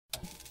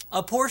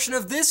A portion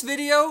of this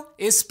video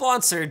is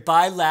sponsored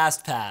by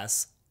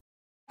LastPass.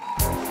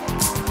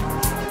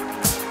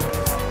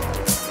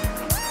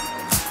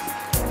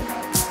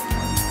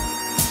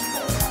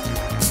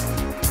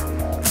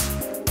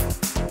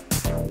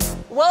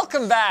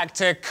 Welcome back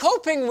to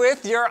Coping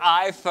with Your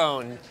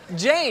iPhone.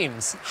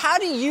 James, how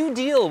do you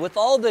deal with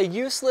all the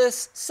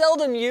useless,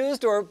 seldom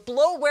used, or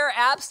bloatware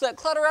apps that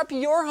clutter up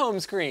your home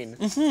screen?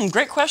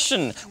 Great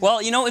question.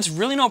 Well, you know, it's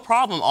really no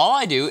problem. All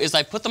I do is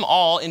I put them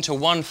all into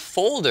one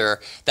folder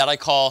that I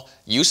call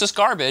useless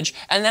garbage,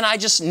 and then I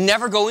just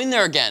never go in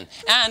there again.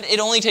 And it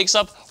only takes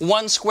up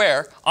one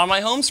square on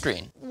my home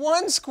screen.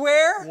 One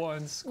square?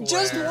 One square.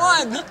 Just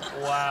one?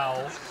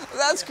 Wow.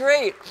 That's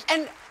great.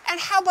 And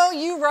how about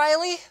you,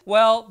 Riley?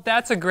 Well,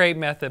 that's a great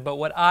method, but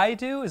what I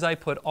do is I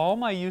put all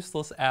my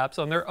useless apps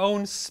on their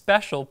own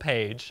special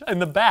page in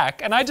the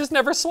back, and I just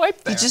never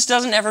swipe there. It just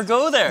doesn't ever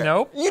go there.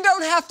 Nope. You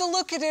don't have to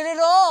look at it at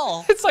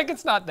all. It's like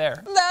it's not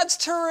there. That's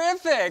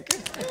terrific.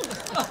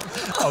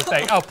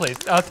 Please.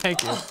 Oh,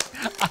 thank you.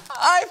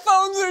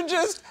 iPhones are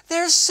just,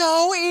 they're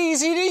so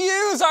easy to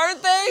use,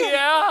 aren't they?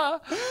 Yeah.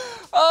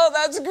 Oh,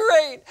 that's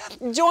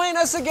great. Join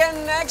us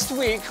again next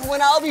week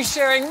when I'll be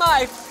sharing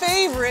my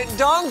favorite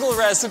dongle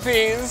recipes.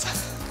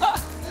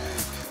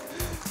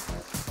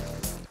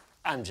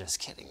 I'm just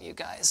kidding, you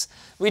guys.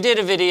 We did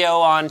a video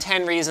on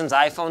 10 reasons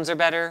iPhones are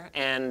better,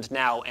 and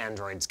now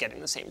Android's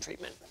getting the same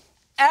treatment.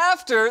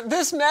 After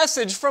this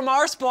message from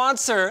our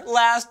sponsor,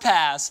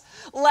 LastPass.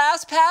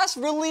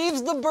 LastPass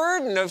relieves the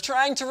burden of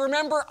trying to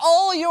remember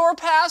all your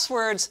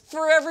passwords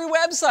for every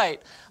website.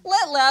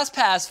 Let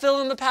LastPass fill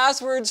in the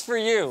passwords for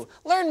you.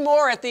 Learn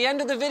more at the end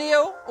of the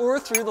video or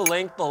through the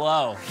link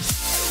below.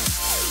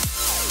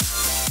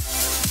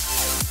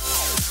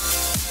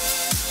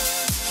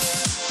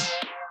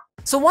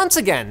 So once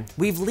again,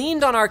 we've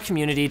leaned on our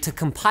community to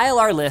compile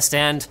our list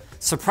and,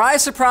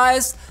 surprise,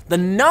 surprise, the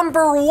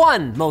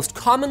 #1 most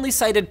commonly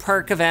cited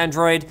perk of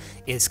Android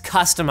is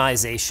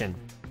customization.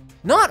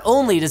 Not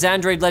only does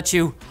Android let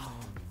you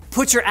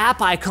put your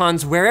app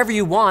icons wherever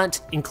you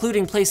want,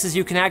 including places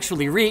you can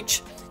actually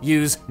reach,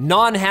 use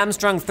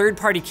non-hamstrung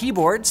third-party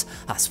keyboards,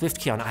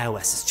 SwiftKey on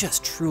iOS is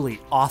just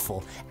truly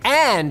awful,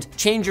 and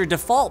change your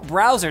default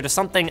browser to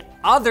something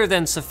other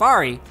than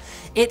Safari,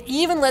 it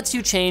even lets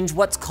you change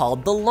what's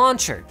called the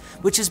launcher,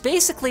 which is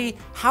basically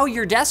how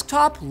your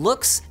desktop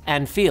looks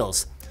and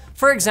feels.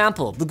 For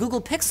example, the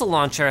Google Pixel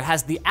Launcher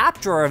has the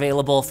app drawer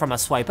available from a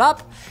swipe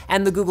up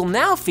and the Google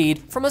Now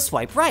feed from a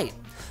swipe right.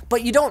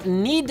 But you don't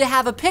need to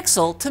have a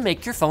Pixel to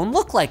make your phone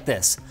look like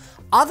this.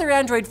 Other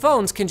Android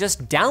phones can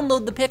just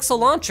download the Pixel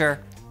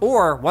Launcher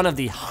or one of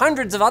the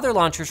hundreds of other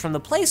launchers from the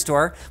Play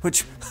Store,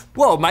 which,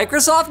 whoa,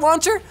 Microsoft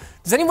Launcher?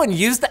 Does anyone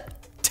use that?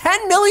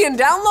 10 million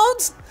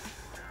downloads?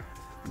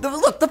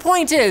 Look, the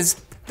point is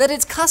that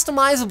it's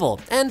customizable.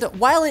 And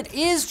while it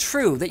is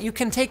true that you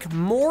can take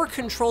more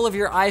control of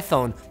your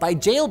iPhone by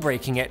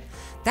jailbreaking it,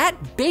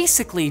 that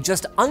basically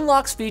just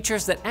unlocks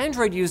features that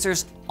Android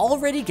users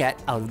already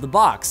get out of the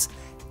box.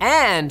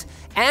 And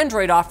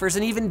Android offers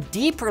an even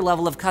deeper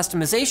level of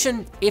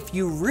customization if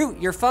you root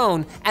your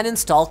phone and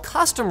install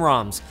custom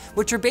ROMs,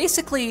 which are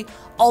basically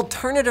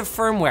alternative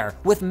firmware,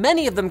 with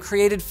many of them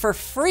created for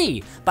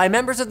free by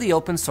members of the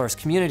open source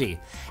community.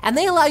 And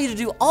they allow you to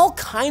do all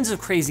kinds of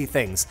crazy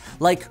things,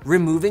 like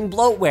removing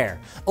bloatware,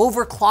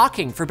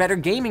 overclocking for better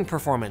gaming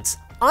performance,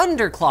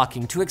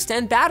 underclocking to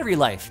extend battery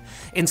life,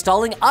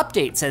 installing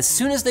updates as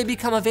soon as they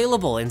become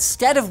available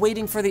instead of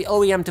waiting for the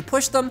OEM to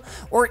push them,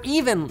 or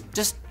even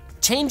just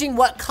changing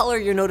what color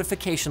your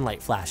notification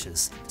light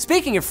flashes.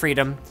 Speaking of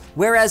freedom,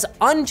 whereas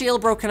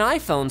unjailbroken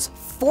iPhones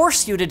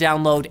force you to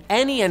download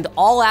any and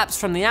all apps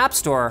from the App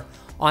Store,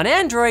 on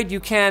Android you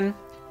can,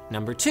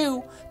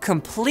 #2,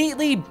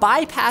 completely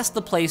bypass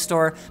the Play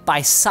Store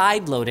by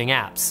side-loading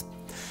apps.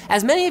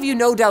 As many of you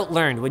no doubt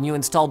learned when you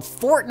installed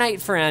Fortnite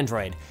for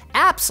Android,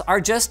 apps are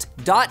just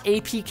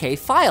 .apk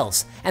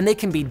files, and they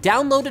can be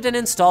downloaded and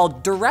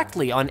installed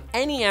directly on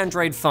any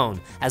Android phone,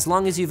 as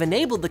long as you've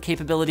enabled the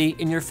capability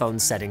in your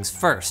phone's settings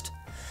first.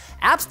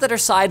 Apps that are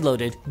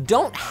sideloaded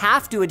don't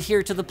have to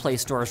adhere to the Play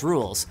Store's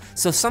rules,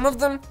 so some of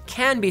them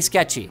can be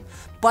sketchy.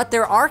 But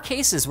there are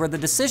cases where the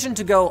decision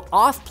to go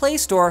off Play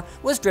Store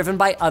was driven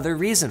by other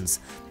reasons,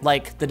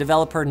 like the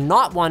developer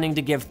not wanting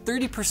to give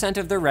 30%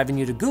 of their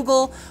revenue to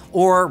Google,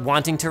 or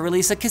wanting to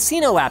release a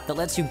casino app that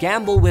lets you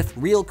gamble with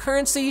real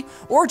currency,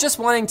 or just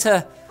wanting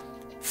to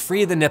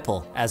free the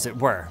nipple, as it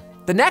were.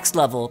 The next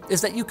level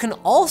is that you can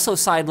also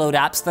sideload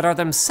apps that are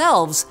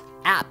themselves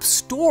app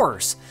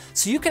stores,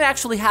 so you can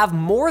actually have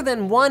more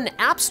than one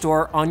app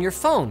store on your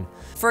phone.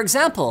 For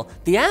example,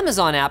 the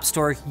Amazon App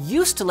Store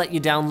used to let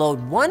you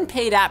download one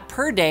paid app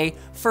per day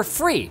for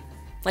free.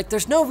 Like,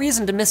 there's no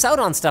reason to miss out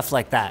on stuff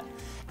like that.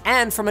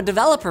 And from a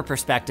developer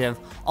perspective,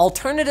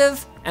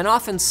 alternative and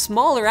often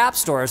smaller app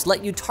stores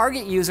let you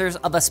target users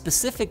of a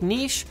specific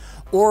niche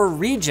or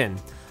region.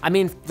 I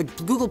mean, the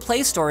Google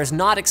Play Store is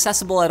not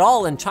accessible at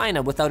all in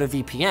China without a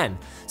VPN.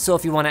 So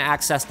if you want to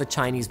access the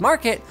Chinese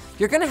market,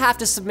 you're going to have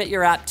to submit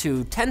your app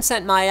to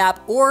Tencent My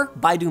App or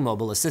Baidu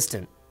Mobile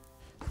Assistant.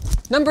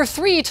 Number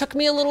 3 took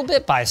me a little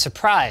bit by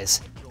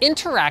surprise.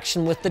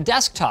 Interaction with the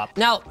desktop.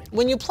 Now,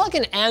 when you plug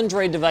an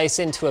Android device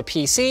into a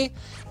PC,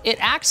 it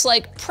acts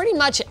like pretty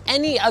much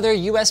any other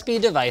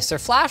USB device or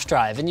flash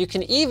drive, and you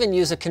can even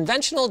use a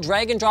conventional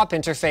drag and drop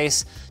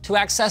interface to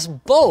access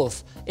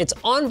both its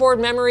onboard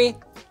memory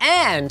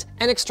and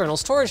an external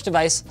storage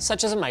device,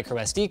 such as a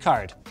microSD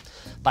card.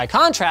 By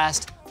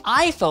contrast,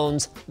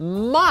 iPhones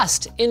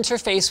must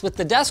interface with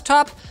the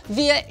desktop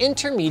via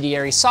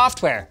intermediary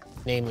software,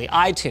 namely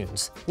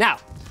iTunes. Now,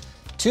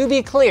 to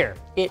be clear,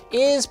 it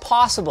is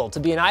possible to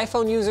be an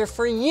iPhone user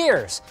for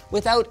years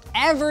without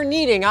ever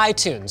needing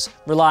iTunes,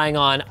 relying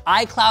on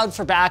iCloud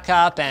for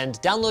backup and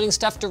downloading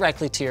stuff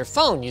directly to your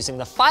phone using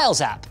the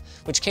Files app,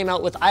 which came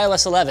out with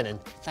iOS 11,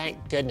 and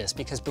thank goodness,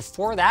 because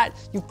before that,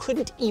 you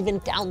couldn't even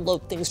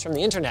download things from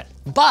the internet.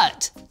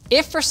 But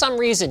if for some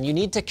reason you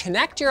need to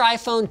connect your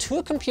iPhone to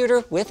a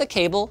computer with a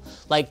cable,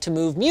 like to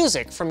move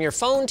music from your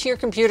phone to your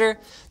computer,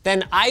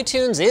 then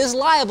iTunes is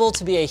liable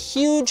to be a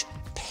huge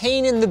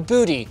pain in the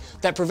booty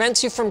that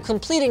prevents you from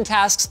completing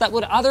tasks that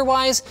would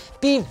otherwise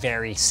be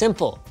very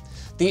simple.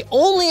 The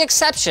only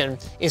exception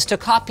is to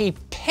copy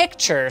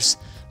pictures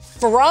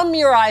from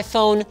your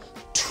iPhone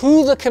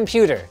to the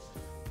computer.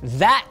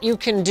 That you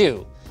can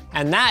do,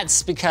 and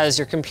that's because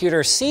your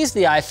computer sees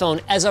the iPhone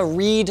as a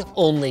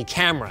read-only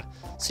camera,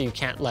 so you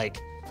can't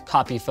like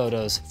copy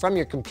photos from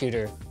your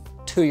computer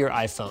to your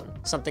iPhone.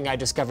 Something I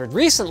discovered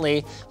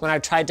recently when I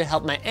tried to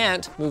help my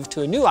aunt move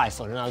to a new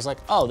iPhone, and I was like,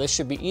 oh, this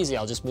should be easy.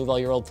 I'll just move all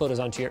your old photos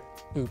onto your,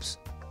 oops.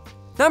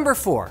 Number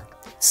 4,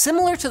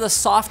 similar to the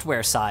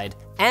software side,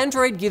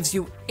 Android gives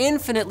you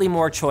infinitely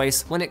more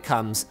choice when it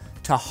comes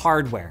to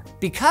hardware.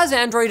 Because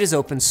Android is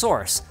open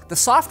source, the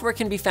software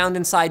can be found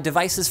inside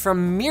devices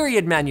from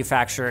myriad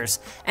manufacturers,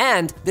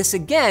 and this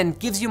again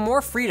gives you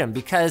more freedom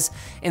because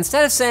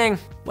instead of saying,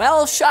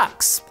 well,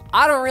 shucks,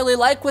 I don't really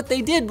like what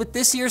they did with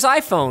this year's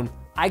iPhone,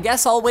 I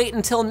guess I'll wait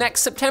until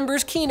next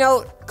September's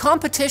keynote,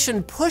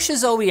 competition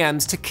pushes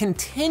OEMs to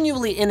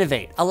continually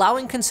innovate,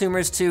 allowing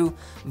consumers to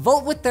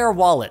vote with their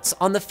wallets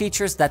on the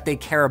features that they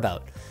care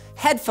about.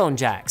 Headphone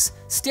jacks,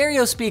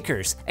 stereo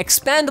speakers,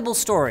 expandable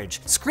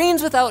storage,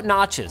 screens without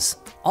notches,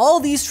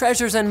 all these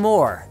treasures and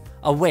more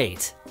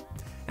await.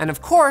 And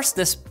of course,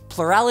 this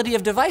plurality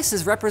of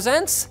devices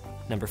represents,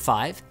 number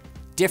 5,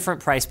 different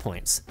price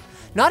points.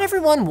 Not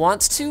everyone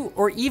wants to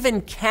or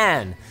even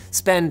can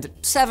spend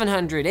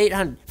 $700,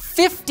 $800,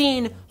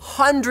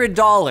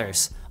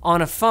 $1,500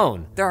 on a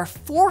phone. There are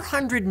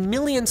 400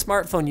 million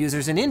smartphone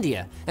users in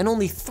India, and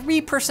only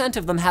 3%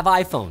 of them have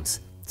iPhones.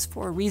 It's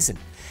for a reason.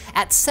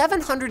 At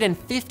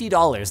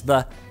 $750,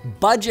 the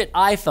budget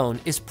iPhone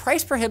is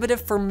price prohibitive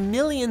for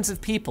millions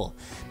of people,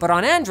 but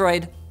on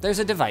Android, there's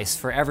a device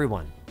for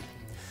everyone.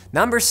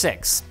 Number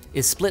 6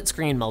 is split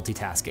screen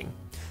multitasking.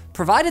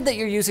 Provided that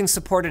you're using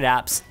supported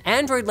apps,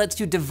 Android lets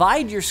you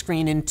divide your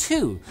screen in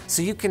 2,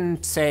 so you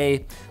can,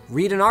 say,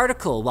 read an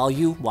article while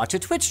you watch a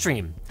Twitch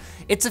stream.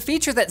 It's a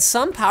feature that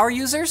some power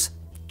users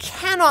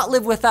cannot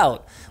live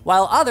without,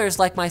 while others,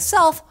 like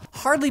myself,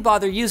 hardly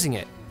bother using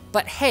it.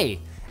 But hey,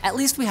 at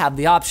least we have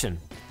the option.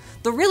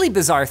 The really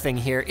bizarre thing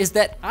here is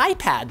that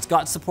iPads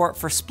got support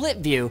for split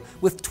view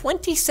with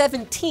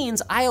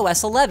 2017's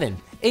iOS 11,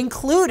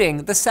 including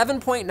the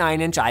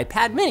 7.9-inch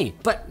iPad mini.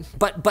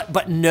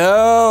 But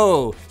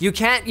no, you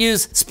can't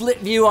use split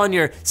view on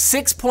your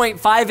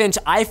 6.5-inch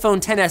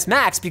iPhone XS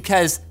Max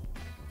because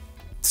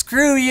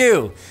screw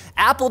you,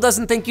 Apple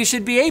doesn't think you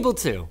should be able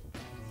to.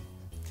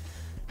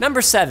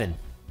 Number 7,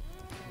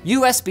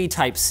 USB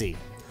Type-C.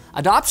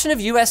 Adoption of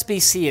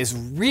USB-C is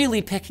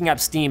really picking up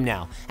steam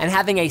now, and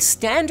having a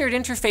standard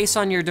interface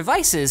on your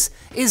devices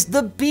is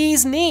the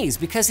bee's knees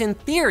because in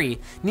theory,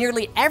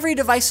 nearly every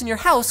device in your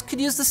house could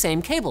use the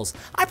same cables.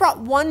 I brought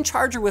one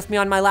charger with me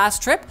on my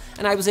last trip,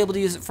 and I was able to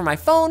use it for my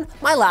phone,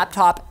 my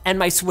laptop, and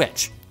my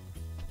Switch.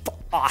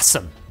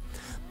 Awesome.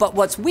 But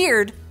what's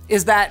weird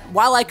is that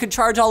while I could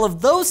charge all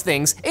of those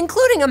things,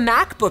 including a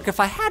MacBook if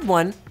I had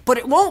one, but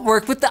it won't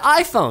work with the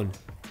iPhone.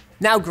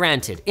 Now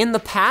granted, in the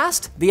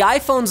past, the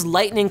iPhone's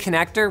Lightning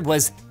connector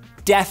was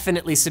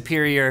definitely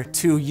superior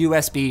to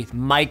USB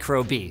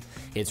Micro B.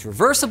 It's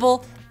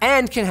reversible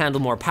and can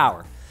handle more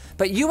power.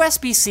 But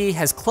USB-C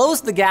has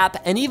closed the gap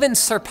and even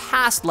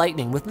surpassed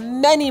Lightning with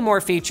many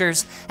more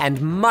features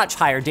and much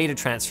higher data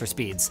transfer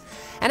speeds.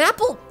 And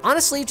Apple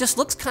honestly just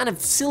looks kind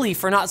of silly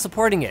for not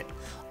supporting it.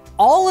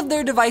 All of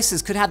their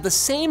devices could have the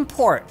same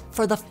port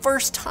for the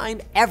first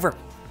time ever.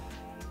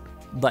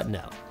 But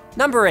no.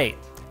 Number 8.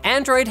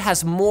 Android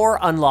has more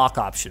unlock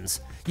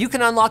options. You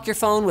can unlock your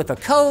phone with a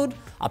code,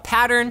 a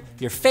pattern,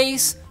 your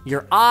face,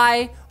 your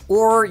eye,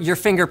 or your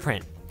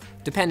fingerprint,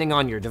 depending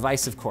on your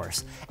device, of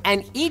course.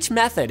 And each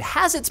method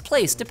has its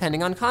place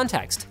depending on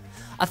context.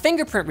 A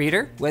fingerprint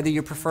reader, whether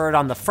you prefer it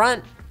on the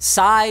front,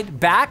 side,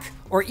 back,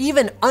 or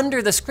even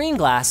under the screen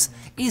glass,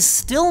 is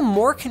still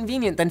more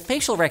convenient than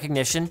facial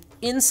recognition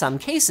in some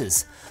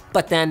cases.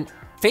 But then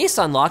face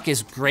unlock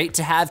is great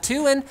to have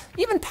too, and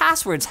even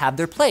passwords have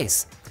their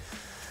place.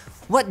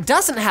 What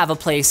doesn't have a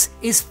place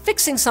is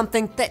fixing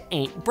something that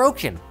ain't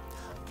broken.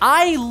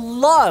 I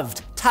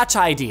loved Touch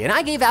ID, and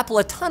I gave Apple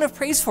a ton of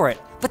praise for it,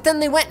 but then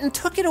they went and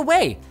took it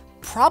away,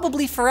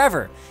 probably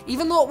forever,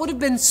 even though it would have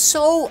been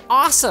so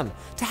awesome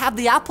to have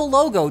the Apple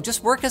logo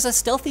just work as a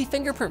stealthy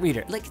fingerprint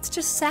reader. Like, it's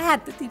just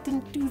sad that they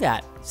didn't do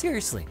that,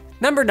 seriously.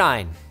 Number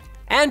 9,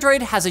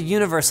 Android has a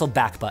universal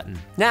back button.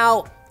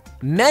 Now,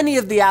 many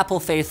of the Apple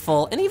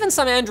faithful, and even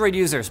some Android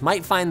users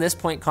might find this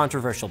point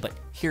controversial, but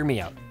hear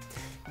me out.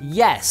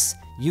 Yes,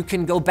 you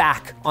can go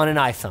back on an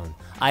iPhone,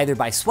 either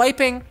by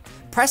swiping,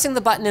 pressing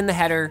the button in the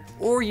header,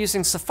 or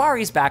using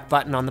Safari's back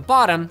button on the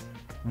bottom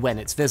when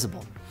it's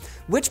visible.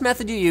 Which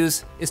method you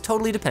use is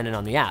totally dependent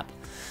on the app.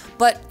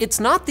 But it's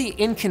not the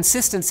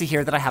inconsistency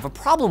here that I have a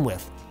problem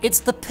with.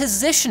 It's the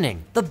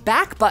positioning. The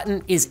back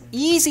button is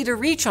easy to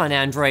reach on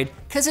Android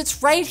because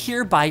it's right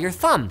here by your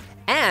thumb.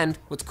 And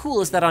what's cool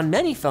is that on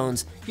many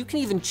phones, you can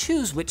even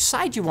choose which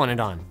side you want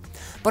it on.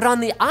 But on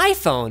the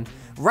iPhone,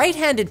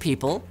 right-handed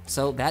people,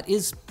 so that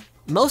is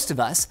most of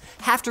us,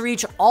 have to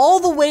reach all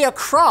the way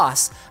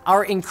across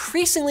our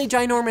increasingly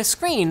ginormous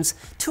screens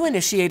to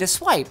initiate a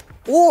swipe.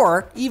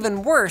 Or,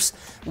 even worse,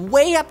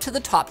 way up to the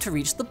top to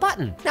reach the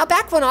button. Now,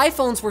 back when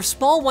iPhones were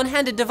small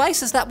one-handed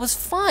devices, that was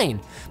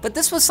fine. But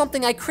this was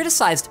something I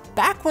criticized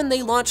back when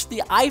they launched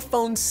the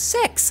iPhone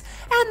 6,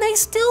 and they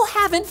still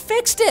haven't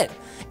fixed it.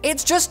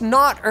 It's just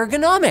not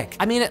ergonomic.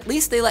 I mean, at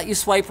least they let you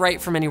swipe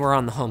right from anywhere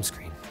on the home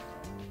screen.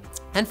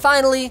 And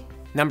finally,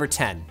 number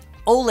 10,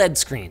 OLED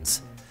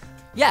screens.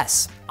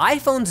 Yes,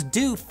 iPhones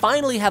do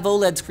finally have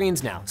OLED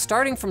screens now,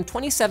 starting from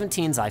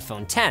 2017's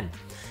iPhone 10.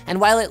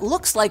 And while it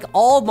looks like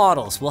all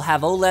models will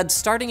have OLED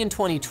starting in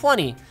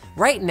 2020,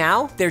 right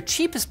now, their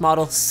cheapest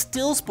model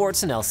still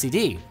sports an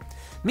LCD.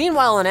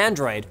 Meanwhile on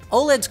Android,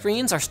 OLED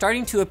screens are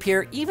starting to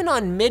appear even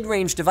on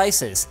mid-range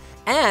devices,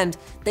 and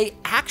they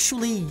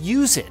actually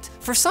use it.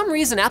 For some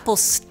reason, Apple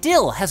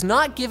still has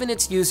not given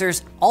its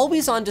users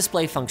always-on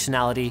display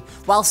functionality,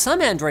 while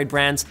some Android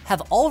brands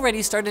have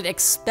already started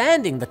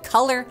expanding the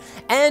color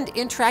and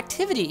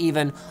interactivity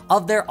even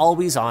of their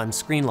always-on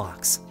screen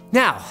locks.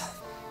 Now,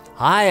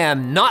 I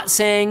am not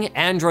saying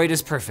Android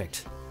is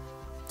perfect.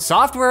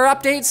 Software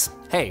updates,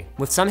 hey,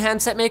 with some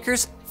handset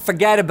makers,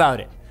 forget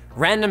about it.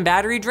 Random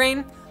battery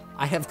drain,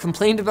 I have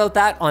complained about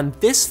that on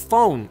this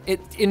phone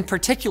in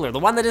particular, the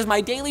one that is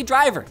my daily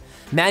driver.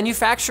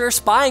 Manufacturer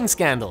spying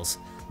scandals,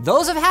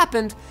 those have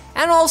happened,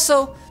 and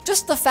also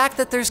just the fact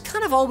that there's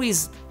kind of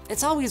always,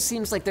 it always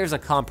seems like there's a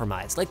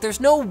compromise. Like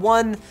there's no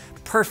one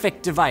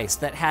perfect device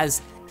that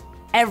has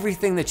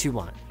everything that you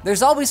want.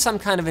 There's always some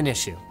kind of an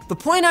issue. The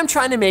point I'm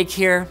trying to make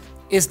here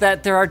is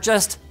that there are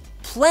just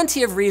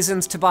plenty of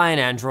reasons to buy an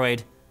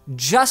Android,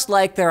 just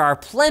like there are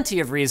plenty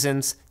of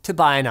reasons to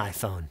buy an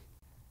iPhone.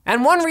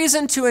 And one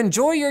reason to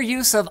enjoy your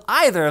use of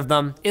either of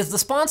them is the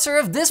sponsor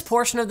of this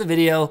portion of the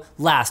video,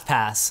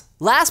 LastPass.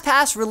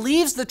 LastPass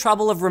relieves the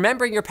trouble of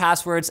remembering your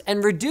passwords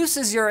and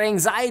reduces your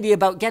anxiety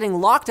about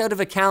getting locked out of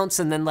accounts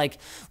and then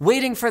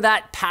waiting for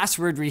that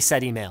password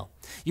reset email.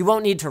 You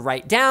won't need to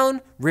write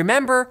down,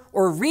 remember,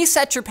 or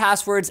reset your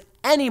passwords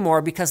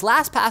anymore because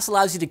LastPass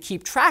allows you to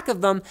keep track of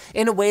them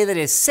in a way that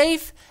is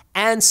safe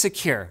and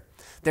secure.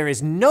 There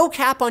is no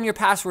cap on your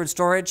password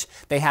storage.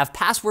 They have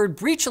password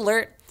breach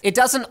alert. It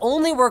doesn't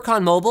only work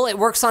on mobile, it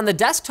works on the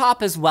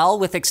desktop as well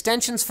with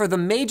extensions for the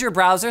major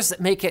browsers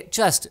that make it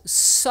just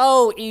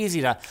so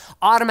easy to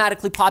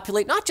automatically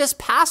populate not just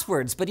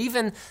passwords, but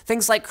even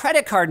things like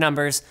credit card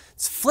numbers.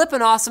 It's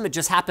flippin' awesome, it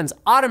just happens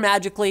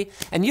automatically.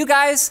 And you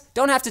guys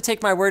don't have to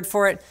take my word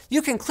for it.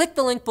 You can click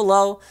the link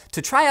below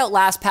to try out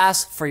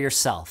LastPass for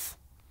yourself.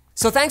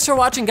 So thanks for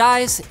watching,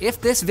 guys.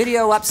 If this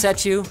video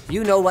upset you,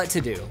 you know what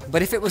to do.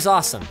 But if it was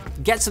awesome,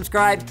 get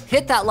subscribed,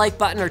 hit that like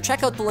button, or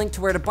check out the link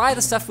to where to buy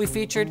the stuff we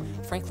featured.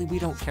 Frankly, we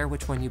don't care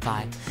which one you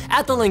buy,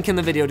 at the link in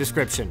the video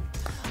description.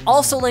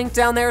 Also linked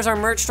down there is our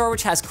merch store,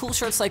 which has cool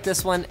shirts like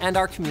this one, and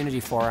our community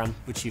forum,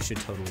 which you should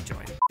totally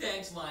join.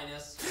 Thanks,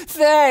 Linus.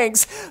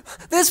 Thanks.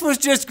 This was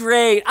just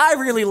great. I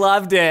really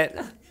loved it.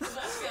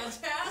 That's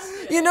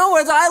fantastic. You know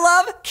what I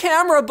love?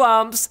 Camera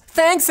bumps.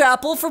 Thanks,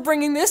 Apple, for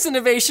bringing this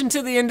innovation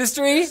to the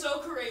industry. You're so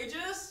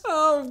courageous.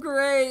 Oh,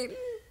 great.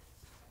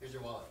 Here's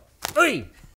your wallet. Oy.